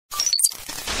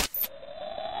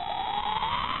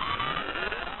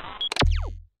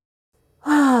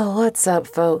What's up,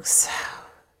 folks?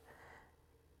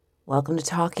 Welcome to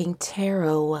Talking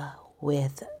Tarot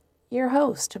with your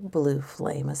host, Blue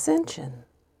Flame Ascension.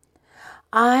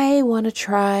 I want to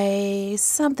try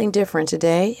something different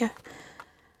today.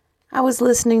 I was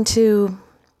listening to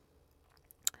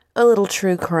a little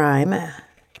true crime,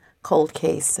 cold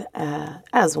case,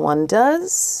 as one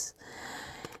does,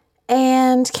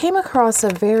 and came across a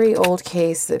very old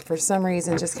case that for some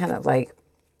reason just kind of like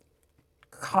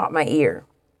caught my ear.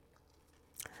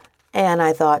 And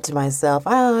I thought to myself,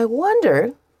 I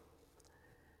wonder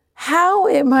how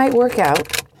it might work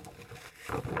out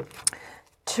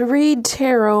to read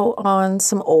tarot on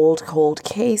some old cold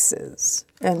cases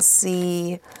and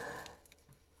see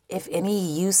if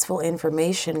any useful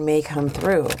information may come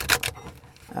through.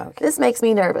 Okay. This makes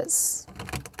me nervous.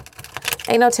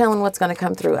 Ain't no telling what's going to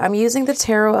come through. I'm using the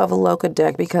Tarot of Aloka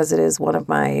deck because it is one of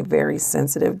my very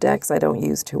sensitive decks I don't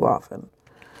use too often.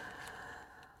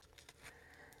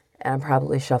 And I'm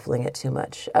probably shuffling it too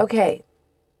much. Okay.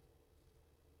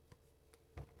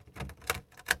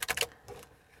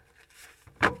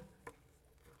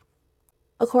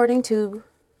 According to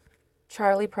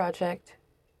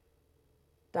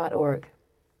charlieproject.org,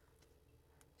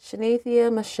 Shanythia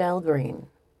Mashelle Greene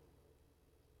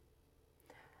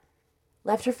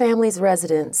left her family's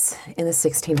residence in the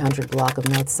 1600 block of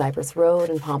North Cypress Road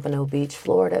in Pompano Beach,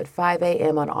 Florida at 5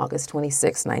 a.m. on August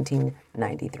 26,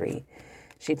 1993.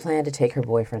 She planned to take her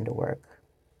boyfriend to work.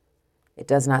 It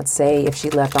does not say if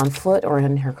she left on foot or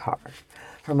in her car.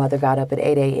 Her mother got up at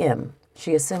 8 a.m.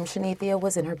 She assumed Shanythia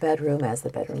was in her bedroom as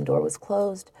the bedroom door was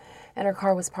closed and her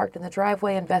car was parked in the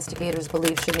driveway. Investigators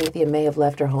believe Shanythia may have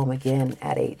left her home again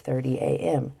at 8:30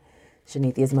 a.m.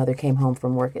 Shanythia's mother came home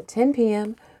from work at 10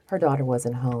 p.m. Her daughter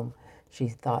wasn't home. She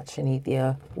thought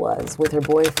Shanythia was with her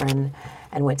boyfriend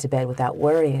and went to bed without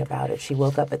worrying about it. She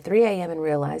woke up at 3 a.m. and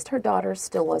realized her daughter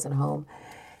still wasn't home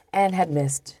and had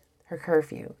missed her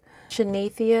curfew.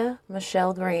 Shanythia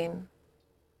Mashelle Greene,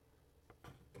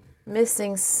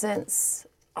 missing since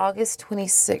August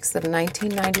 26th of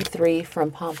 1993 from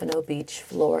Pompano Beach,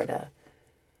 Florida.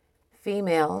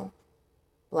 Female,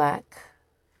 black,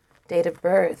 date of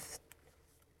birth,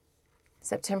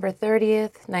 September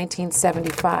 30th,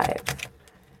 1975.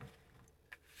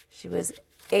 She was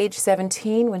age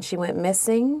 17 when she went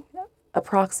missing.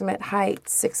 Approximate height,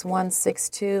 6'1",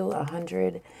 6'2",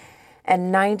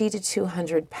 190 to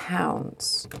 200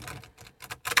 pounds.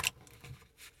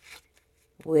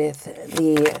 With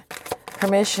the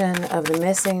permission of the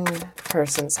missing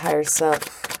person's higher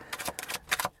self,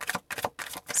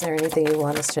 is there anything you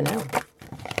want us to know?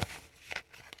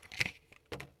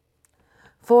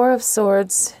 Four of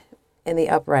Swords in the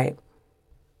upright.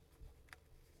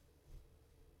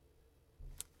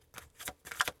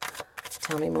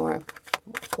 Tell me more.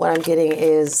 What I'm getting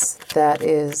is that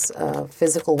is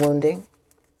physical wounding,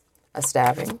 a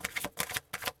stabbing.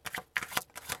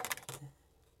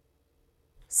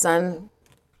 Sun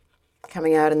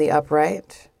coming out in the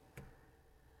upright.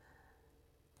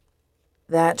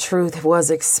 That truth was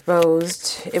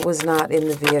exposed. It was not in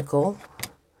the vehicle.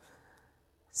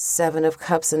 Seven of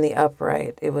Cups in the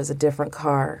upright. It was a different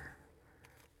car.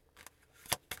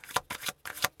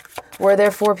 Were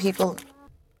there four people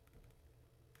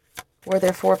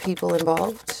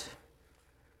involved?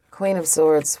 Queen of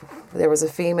Swords. There was a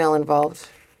female involved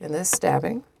in this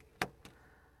stabbing.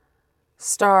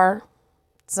 Star.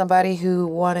 Somebody who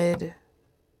wanted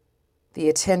the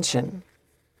attention.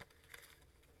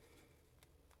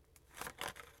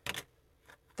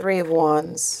 Three of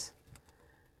Wands.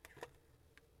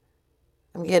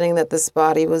 I'm getting that this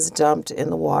body was dumped in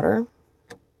the water,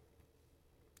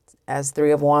 as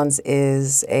Three of Wands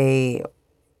is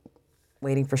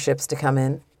waiting for ships to come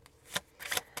in.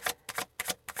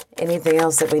 Anything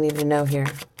else that we need to know here?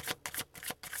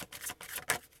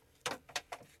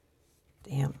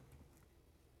 Damn.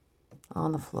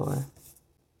 On the floor.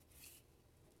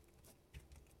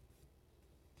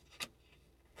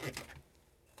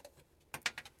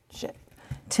 Shit.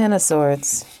 Ten of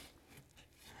Swords.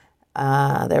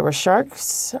 There were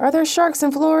sharks. Are there sharks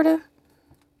in Florida?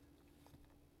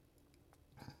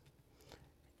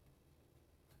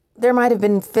 There might have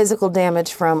been physical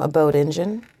damage from a boat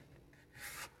engine.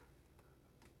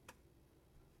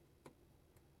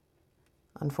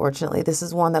 Unfortunately, this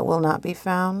is one that will not be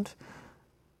found.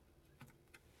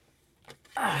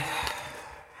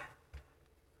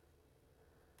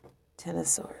 Ten of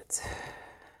Swords.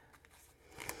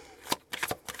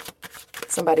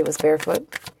 Somebody was barefoot.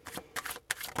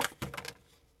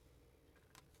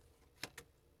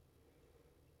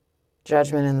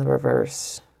 Judgment in the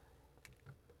reverse.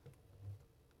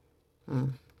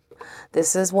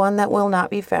 This is one that will not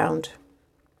be found.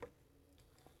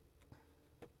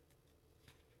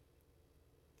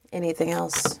 Anything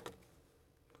else?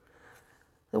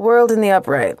 The World in the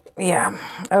Upright. Yeah.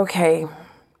 Okay.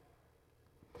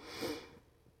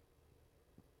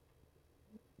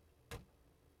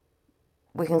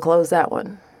 We can close that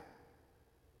one.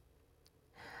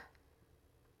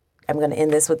 I'm going to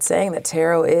end this with saying that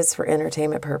tarot is for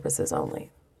entertainment purposes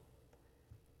only.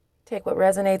 Take what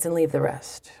resonates and leave the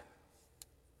rest.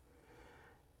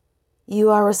 You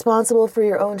are responsible for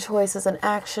your own choices and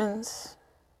actions.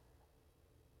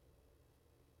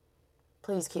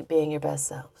 Please keep being your best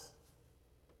selves.